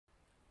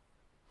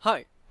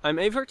Hi, I'm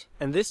Evert,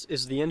 and this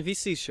is the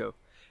NVC Show.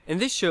 In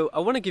this show, I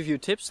want to give you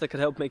tips that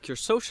can help make your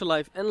social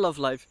life and love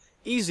life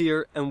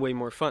easier and way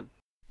more fun.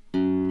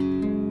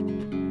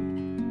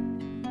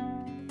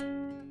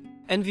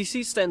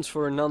 NVC stands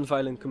for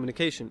Nonviolent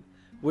Communication,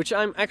 which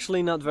I'm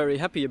actually not very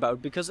happy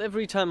about, because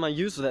every time I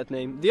use that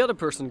name, the other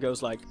person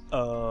goes like,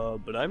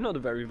 but I'm not a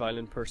very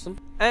violent person.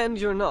 And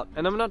you're not,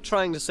 and I'm not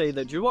trying to say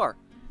that you are.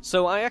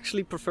 So I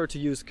actually prefer to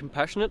use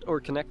compassionate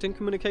or connecting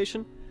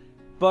communication.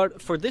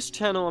 But for this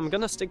channel, I'm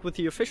gonna stick with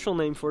the official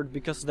name for it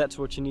because that's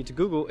what you need to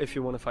Google if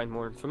you want to find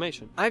more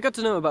information. I got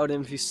to know about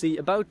NVC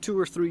about 2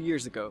 or 3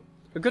 years ago.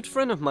 A good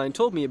friend of mine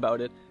told me about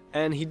it,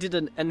 and he did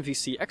an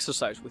NVC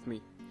exercise with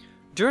me.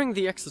 During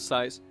the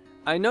exercise,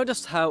 I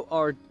noticed how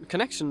our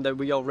connection that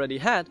we already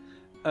had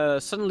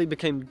suddenly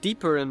became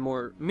deeper and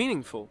more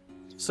meaningful.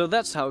 So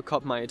that's how it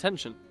caught my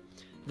attention.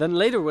 Then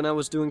later, when I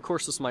was doing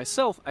courses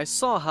myself, I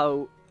saw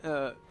how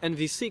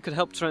NVC could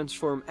help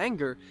transform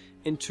anger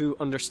into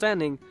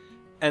understanding,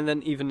 and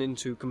then even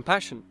into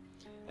compassion.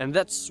 And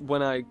that's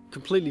when I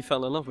completely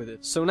fell in love with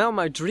it. So now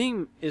my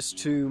dream is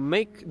to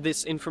make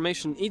this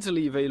information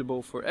easily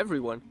available for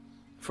everyone,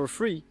 for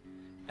free.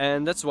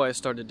 And that's why I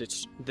started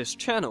this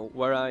channel,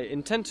 where I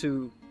intend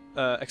to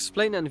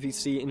explain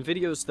NVC in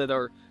videos that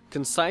are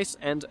concise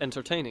and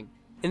entertaining.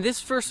 In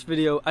this first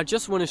video, I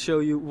just want to show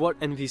you what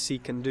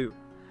NVC can do.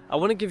 I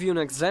want to give you an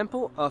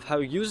example of how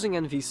using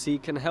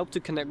NVC can help to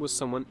connect with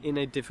someone in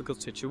a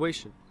difficult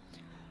situation.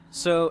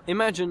 So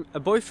imagine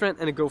a boyfriend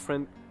and a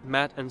girlfriend,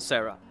 Matt and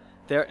Sarah.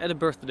 They're at a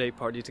birthday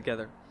party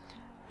together.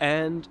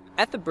 And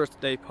at the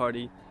birthday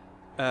party,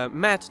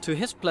 Matt, to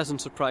his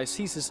pleasant surprise,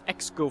 sees his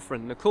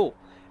ex-girlfriend Nicole.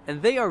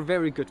 And they are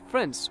very good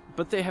friends,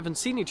 but they haven't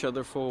seen each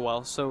other for a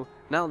while, so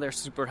now they're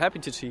super happy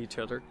to see each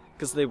other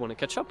because they want to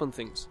catch up on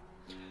things.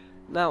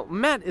 Now,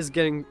 Matt is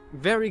getting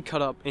very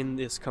caught up in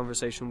this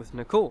conversation with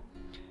Nicole.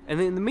 And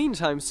in the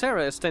meantime,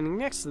 Sarah is standing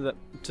next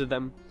to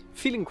them,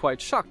 feeling quite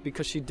shocked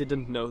because she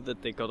didn't know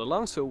that they got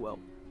along so well.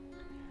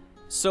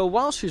 So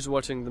while she's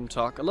watching them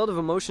talk, a lot of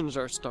emotions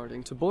are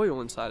starting to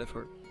boil inside of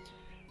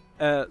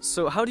her.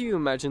 So how do you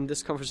imagine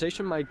this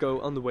conversation might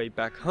go on the way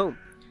back home?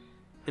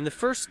 In the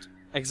first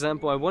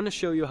example, I want to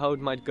show you how it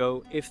might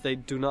go if they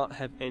do not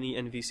have any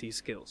NVC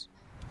skills.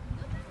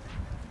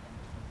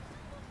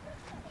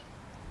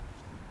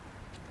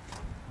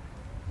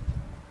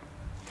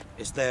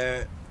 Is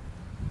there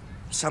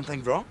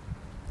something wrong?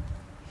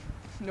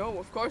 No,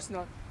 of course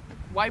not.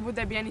 Why would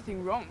there be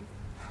anything wrong?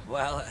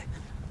 Well,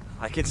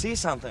 I can see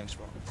something's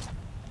wrong.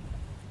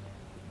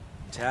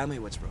 Tell me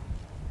what's wrong.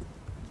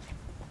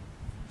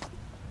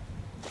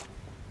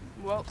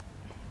 Well,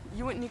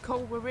 you and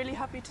Nicole were really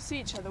happy to see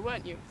each other,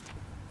 weren't you?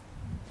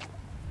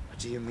 What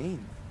do you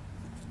mean?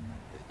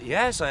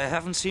 Yes, I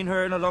haven't seen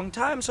her in a long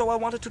time, so I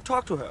wanted to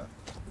talk to her.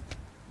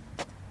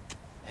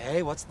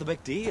 Hey, what's the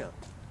big deal?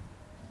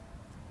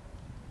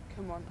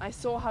 Come on, I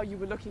saw how you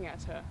were looking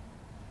at her.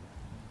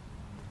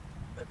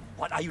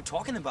 What are you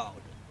talking about?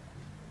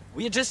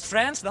 We are just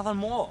friends, nothing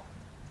more.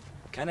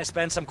 Can I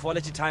spend some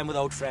quality time with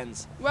old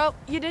friends? Well,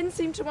 you didn't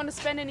seem to want to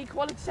spend any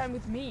quality time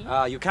with me.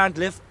 You can't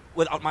live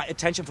without my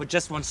attention for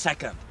just 1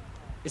 second.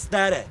 Is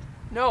that it?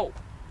 No.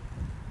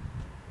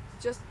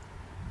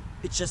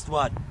 It's just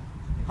what?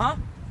 Huh?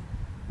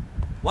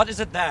 What is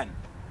it then?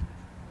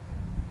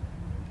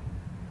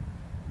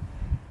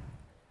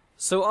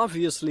 So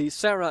obviously,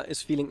 Sarah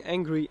is feeling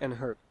angry and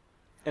hurt.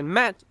 And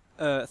Matt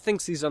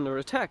thinks he's under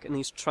attack and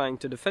he's trying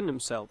to defend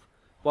himself.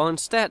 While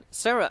instead,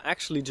 Sarah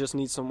actually just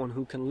needs someone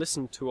who can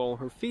listen to all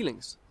her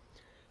feelings.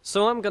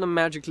 So I'm gonna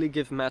magically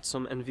give Matt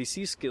some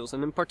NVC skills,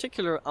 and in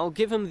particular, I'll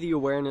give him the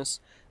awareness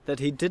that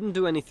he didn't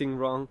do anything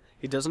wrong,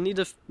 he doesn't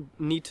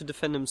need to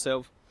defend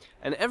himself,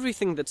 and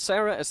everything that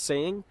Sarah is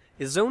saying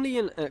is only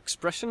an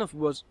expression of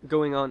what's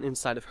going on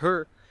inside of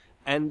her,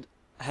 and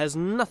has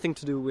nothing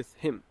to do with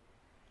him.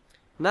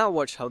 Now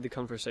watch how the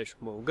conversation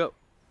will go.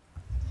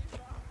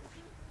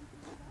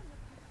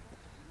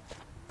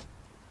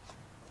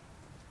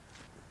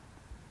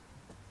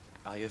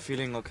 Are you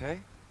feeling okay?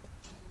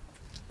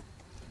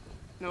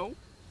 No.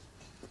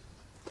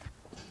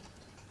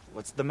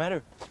 What's the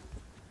matter?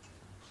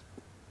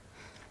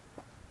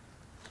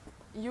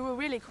 You were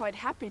really quite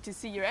happy to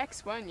see your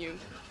ex, weren't you?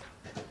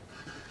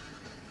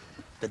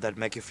 Did that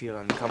make you feel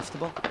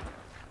uncomfortable?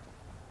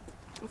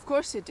 Of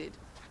course it did.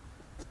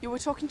 You were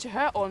talking to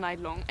her all night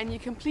long, and you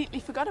completely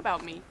forgot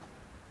about me.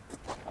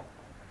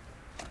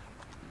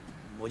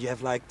 Would you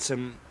have liked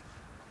some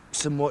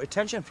more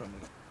attention from me?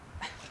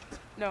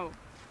 No,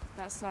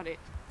 that's not it.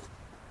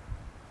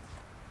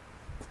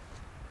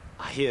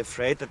 Are you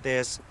afraid that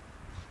there's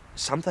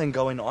something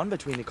going on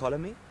between Nicole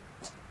and me?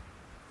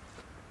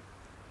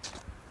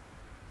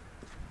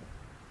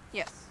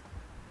 Yes.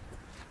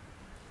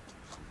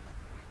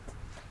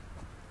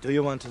 Do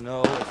you want to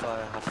know if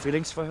I have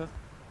feelings for her?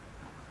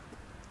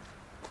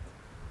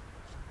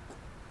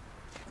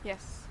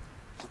 Yes.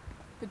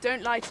 But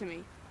don't lie to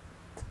me.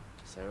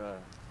 Sarah,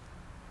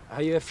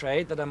 are you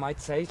afraid that I might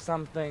say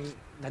something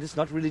that is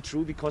not really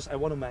true because I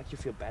want to make you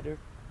feel better?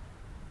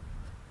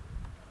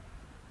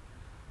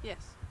 Yes.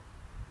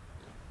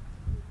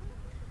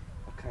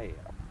 Okay.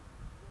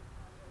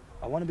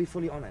 I want to be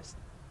fully honest.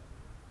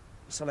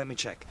 So let me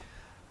check.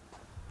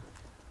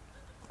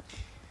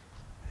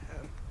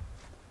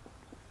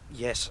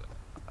 Yes,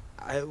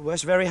 I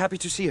was very happy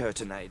to see her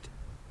tonight.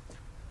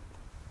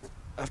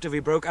 After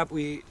we broke up,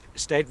 we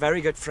stayed very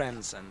good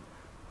friends, and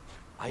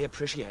I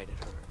appreciated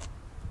her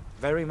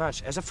very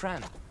much as a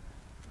friend.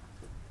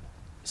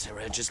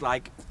 Sarah, just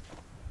like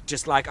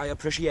I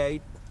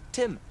appreciate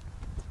Tim.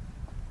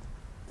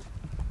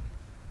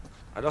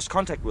 I lost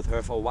contact with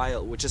her for a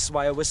while, which is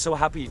why I was so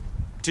happy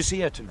to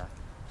see her tonight.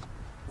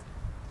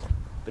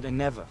 But I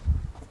never,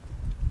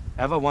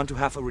 ever want to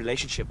have a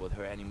relationship with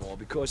her anymore,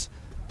 because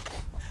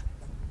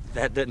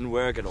that didn't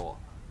work at all.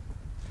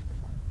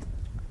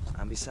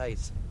 And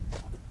besides,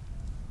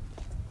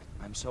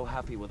 I'm so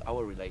happy with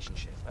our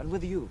relationship and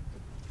with you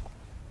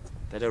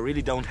that I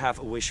really don't have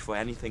a wish for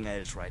anything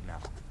else right now.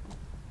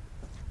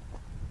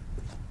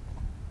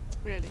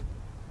 Really?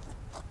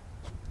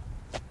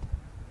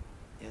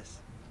 Yes,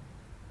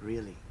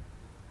 really.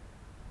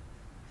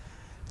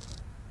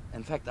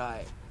 In fact,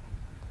 I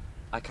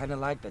kind of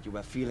like that you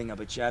were feeling a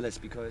bit jealous,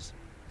 because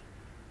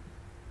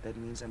that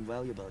means I'm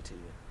valuable to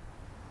you.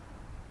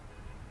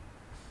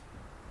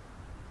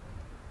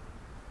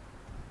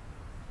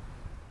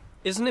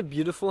 Isn't it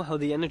beautiful how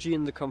the energy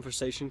in the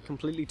conversation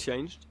completely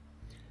changed?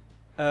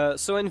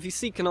 So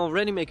NVC can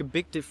already make a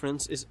big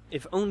difference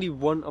if only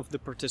one of the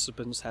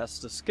participants has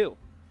the skill.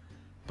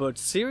 But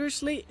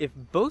seriously, if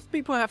both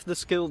people have the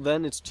skill,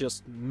 then it's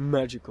just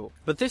magical.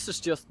 But this is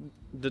just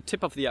the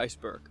tip of the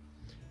iceberg.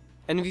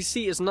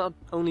 NVC is not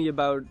only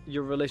about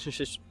your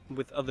relationships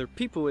with other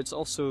people, it's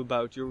also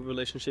about your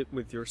relationship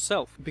with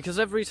yourself. Because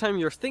every time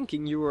you're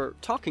thinking, you are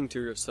talking to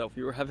yourself,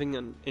 you are having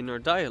an inner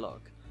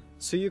dialogue.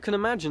 So you can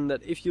imagine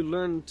that if you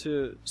learn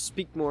to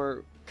speak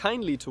more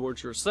kindly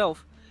towards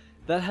yourself,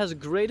 that has a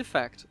great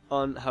effect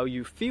on how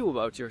you feel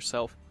about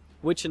yourself,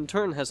 which in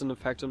turn has an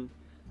effect on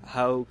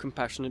how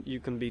compassionate you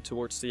can be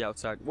towards the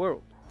outside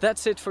world.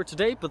 That's it for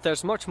today, but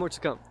there's much more to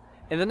come.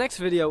 In the next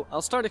video,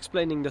 I'll start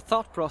explaining the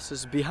thought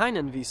process behind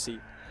NVC.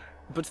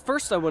 But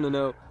first I want to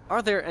know,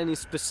 are there any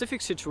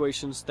specific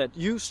situations that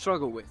you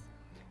struggle with?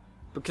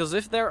 Because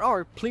if there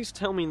are, please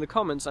tell me in the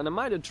comments and I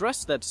might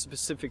address that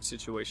specific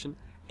situation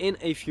in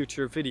a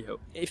future video.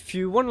 If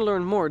you want to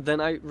learn more,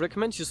 then I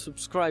recommend you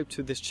subscribe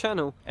to this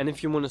channel, and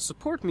if you want to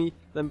support me,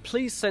 then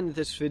please send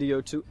this video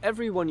to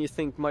everyone you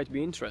think might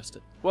be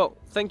interested. Well,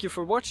 thank you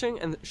for watching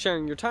and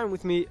sharing your time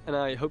with me, and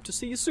I hope to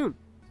see you soon.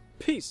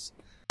 Peace!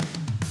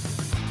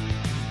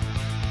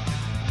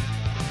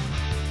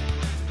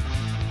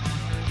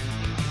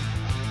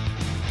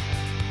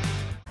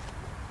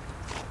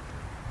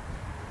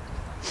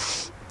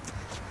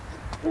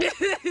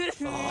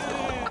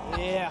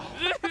 Yeah.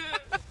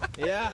 Yeah.